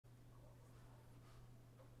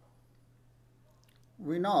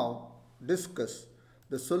We now discuss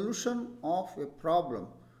the solution of a problem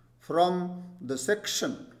from the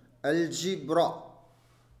section Algebra.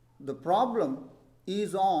 The problem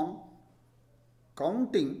is on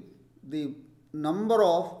counting the number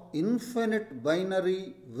of infinite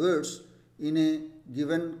binary words in a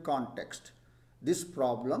given context. This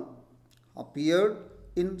problem appeared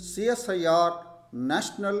in CSIR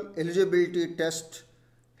National Eligibility Test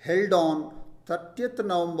held on 30th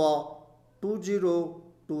November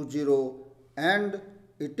 2020 and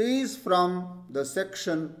it is from the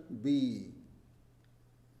section B.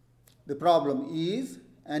 The problem is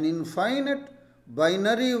an infinite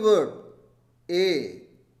binary word A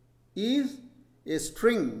is a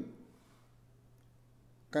string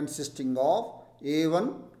consisting of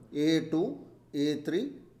A1, A2,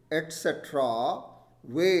 A3, etc.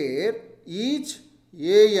 where each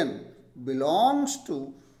AN belongs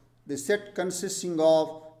to the set consisting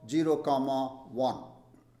of 0, 1.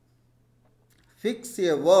 Fix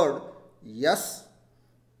a word S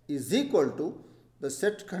is equal to the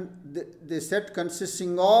set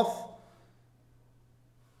consisting of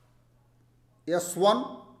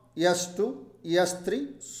S1, S2,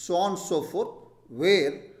 S3, so on and so forth,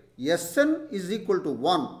 where Sn is equal to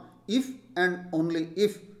 1 if and only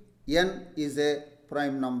if n is a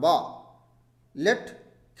prime number. Let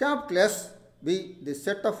capital S be the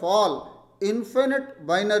set of all infinite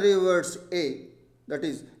binary words A, that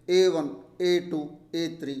is A1, A2,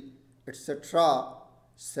 A3, etc.,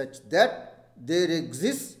 such that there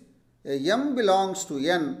exists a m belongs to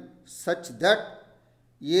n such that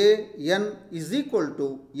an is equal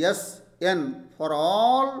to Sn for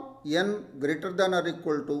all n greater than or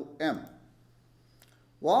equal to m.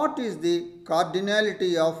 What is the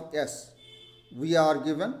cardinality of S? We are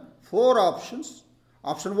given 4 options.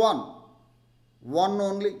 Option 1, 1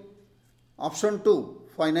 only. Option 2,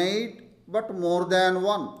 finite but more than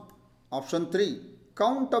 1. Option 3,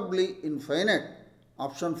 countably infinite.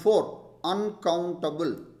 Option 4,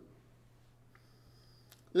 uncountable.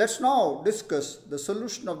 Let's now discuss the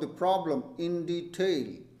solution of the problem in detail.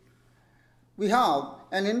 We have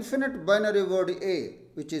an infinite binary word A,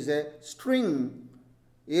 which is a string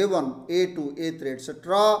A1, A2, A3,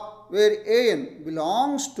 etc., where An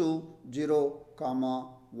belongs to 0,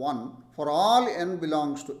 1 for all n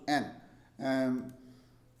belongs to n.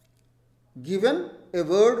 Given a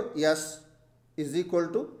word S is equal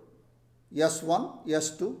to S1,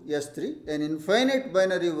 S2, S3, an infinite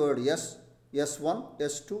binary word S, S1,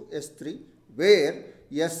 S2, S3, where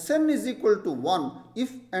Sn is equal to 1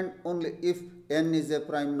 if and only if n is a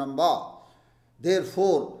prime number.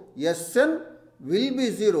 Therefore, Sn will be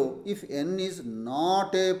 0 if n is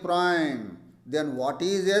not a prime. Then what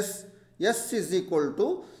is S? S is equal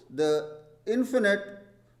to the infinite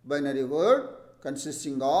binary word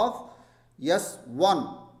consisting of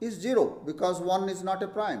S1 is 0 because 1 is not a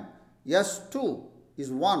prime. S2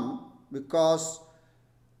 is 1 because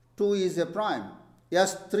 2 is a prime.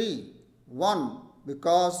 S3, 1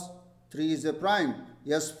 because 3 is a prime.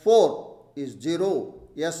 S4 is 0.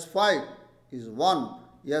 S5 is 1.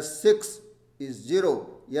 S6 is 0.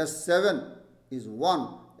 S7 is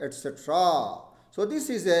 1, etc. So this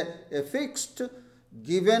is a fixed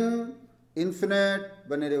given infinite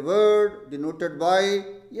binary word denoted by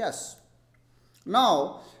S.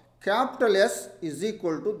 Now, capital S is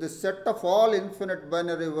equal to the set of all infinite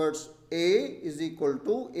binary words A is equal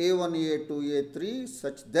to A1, A2, A3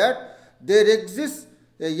 such that there exists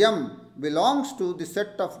a m belongs to the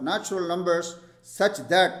set of natural numbers such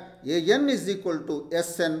that An is equal to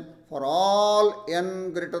Sn for all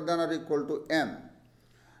n greater than or equal to m.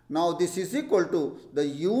 Now this is equal to the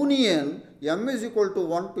union m is equal to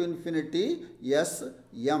 1 to infinity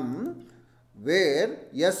Sm, where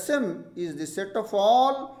Sm is the set of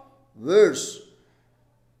all words,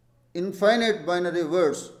 infinite binary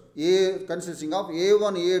words, A consisting of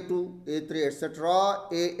A1, A2, A3,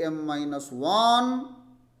 etc., Am minus 1,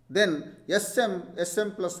 then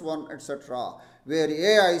Sm plus 1, etc., where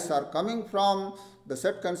Ais are coming from the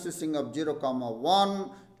set consisting of 0,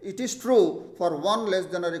 1. It is true for 1 less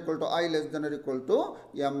than or equal to I less than or equal to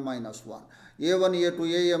m minus 1. A1,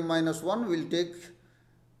 A2, Am minus 1 will take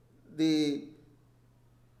the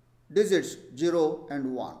digits 0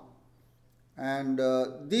 and 1. And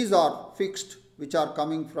these are fixed, which are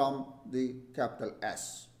coming from the capital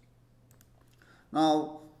S.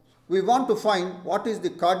 Now, we want to find what is the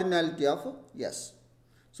cardinality of S.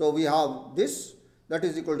 So, we have this, that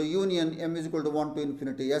is equal to union m is equal to 1 to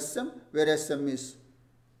infinity Sm, where Sm is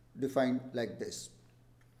defined like this.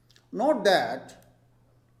 Note that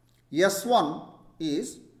S1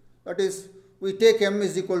 is, that is, we take m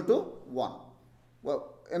is equal to 1.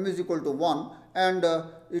 well, m is equal to 1, and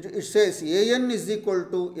it says an is equal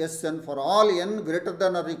to Sn for all n greater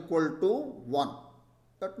than or equal to 1.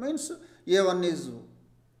 That means a1 is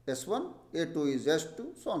S1, a2 is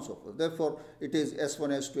S2, so on and so forth. Therefore, it is S1,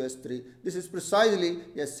 S2, S3. This is precisely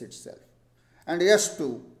S itself. And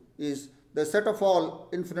S2 is the set of all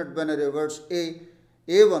infinite binary words A1,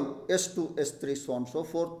 S2, S3, so on and so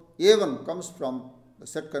forth. A1 comes from the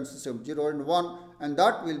set consisting of 0 and 1, and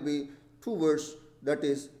that will be two words, that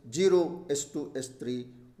is 0, S2, S3,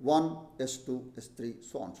 1, S2, S3,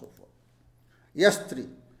 so on and so forth. S3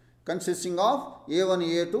 consisting of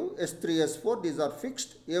A1, A2, S3, S4, these are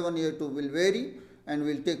fixed. A1, A2 will vary and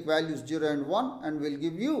will take values 0 and 1 and will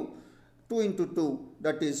give you 2 into 2,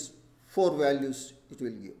 that is 4 values it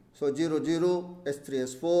will give. So 0, 0, S3,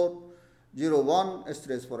 S4, 0, 1,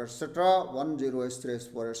 S3, S4, etc., 1, 0,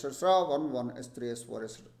 S3, S4, etc., 1, 1, S3,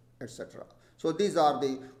 S4, etc. So these are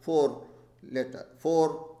the four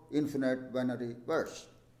infinite binary words.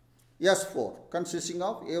 S4 consisting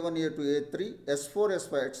of A1, A2, A3, S4,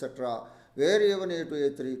 S5, etc., where A1,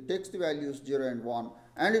 A2, A3 takes the values 0 and 1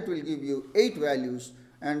 and it will give you 8 values,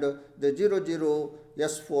 and the 0, 0,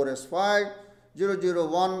 S4, S5, 0, 0,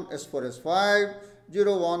 1, S4, S5,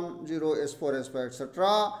 0, 1, 0, S4, S5,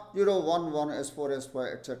 etc., 0, 1, 1, S4,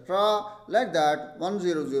 S5, etc., like that, 1,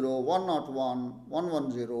 0, 0, 1, 0, 1, 1,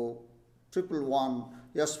 1, 0, 1, 1,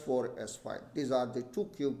 S4, S5. These are the two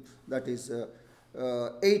cubes, that is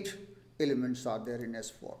 8 elements are there in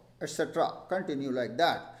S4, etc. Continue like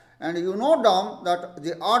that. And you note down that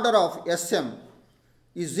the order of Sm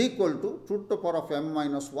is equal to 2 to the power of m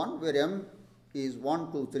minus 1, where m is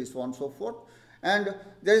 1, 2, 3, so on and so forth. And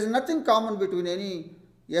there is nothing common between any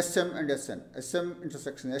Sm and Sn. Sm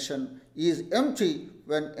intersection Sn is empty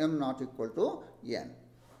when m not equal to n.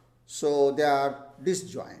 So they are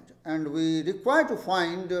disjoint. And we require to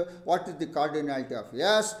find what is the cardinality of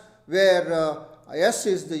S, where S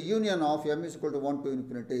is the union of m is equal to 1 to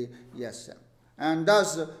infinity Sm. And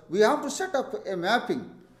thus we have to set up a mapping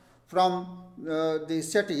from the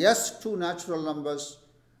set S to natural numbers,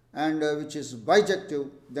 and which is bijective,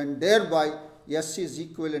 then thereby S is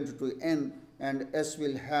equivalent to n, and S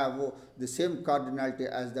will have the same cardinality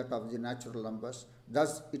as that of the natural numbers.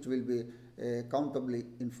 Thus it will be countably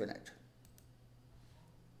infinite.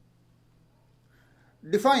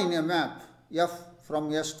 Define a map F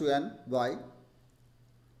from S to n by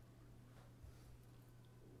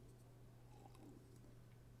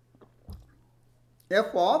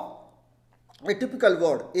F of a typical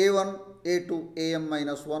word A1, A2, AM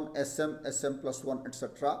minus 1, SM, SM plus 1,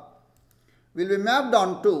 etc. will be mapped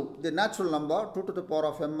on to the natural number 2 to the power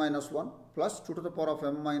of m minus 1 plus 2 to the power of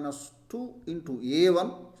m minus 2 into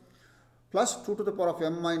A1 plus 2 to the power of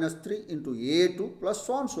m minus 3 into A2 plus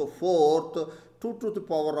so on and so forth, 2 to the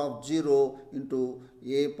power of 0 into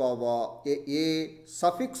a power a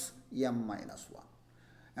suffix m minus 1.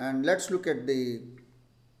 And let's look at the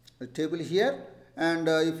table here. And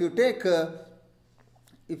if you take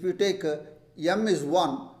m is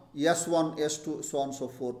 1, S1, S2, so on and so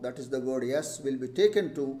forth, that is the word S will be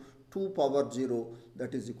taken to 2 power 0,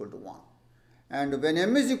 that is equal to 1. And when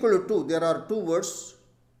m is equal to 2, there are two words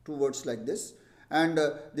like this. And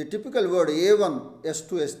the typical word A1,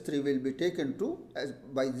 S2, S3 will be taken to, as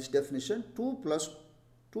by this definition, 2 plus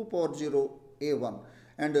 2 power 0, A1.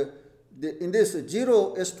 And in this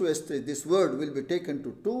 0, S2, S3, this word will be taken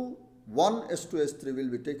to 2, 1, S2, S3 will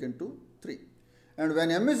be taken to 3. And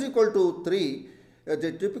when m is equal to 3,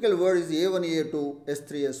 the typical word is A1, A2,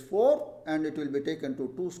 S3, S4, and it will be taken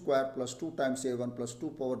to 2 square plus 2 times A1 plus 2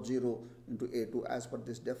 power 0 into A2 as per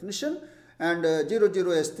this definition. And 0,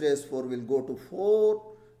 0, S3, S4 will go to 4,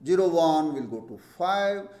 0, 1 will go to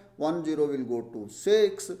 5, 1, 0 will go to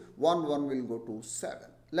 6, 1, 1 will go to 7.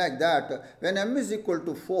 Like that, when m is equal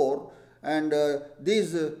to 4, and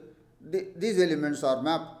these elements are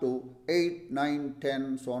mapped to 8, 9,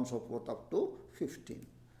 10, so on and so forth up to 15.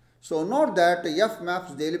 So note that F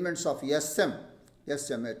maps the elements of Sm,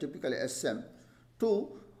 a typical Sm, to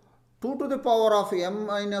 2 to the power of m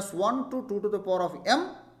minus 1 to 2 to the power of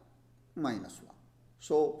m minus 1.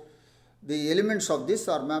 So the elements of this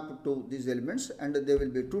are mapped to these elements, and they will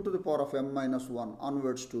be 2 to the power of m minus 1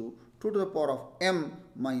 onwards to 2 to the power of m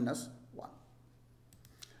minus 1.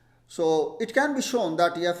 So it can be shown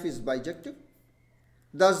that F is bijective.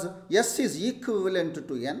 Thus S is equivalent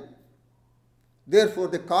to n. Therefore,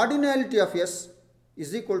 the cardinality of S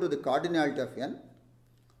is equal to the cardinality of n.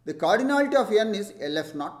 The cardinality of n is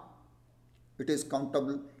LF naught. It is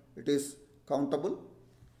countable.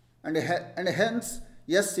 And hence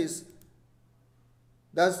S is,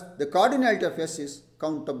 thus the cardinality of S is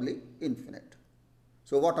countably infinite.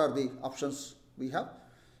 So what are the options we have.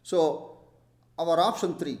 So our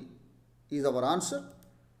option 3 is our answer.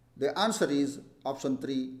 The answer is option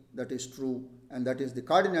 3, that is true, and that is the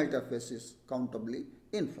cardinality of S is countably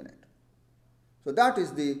infinite. So that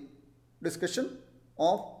is the discussion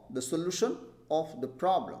of the solution of the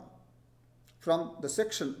problem from the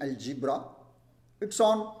section Algebra. It's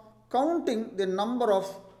on counting the number of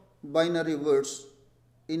binary words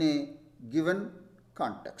in a given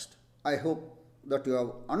context. I hope that you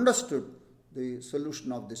have understood the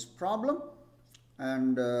solution of this problem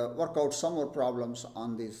and work out some more problems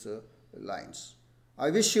on these lines. I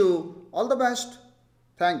wish you all the best.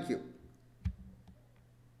 Thank you.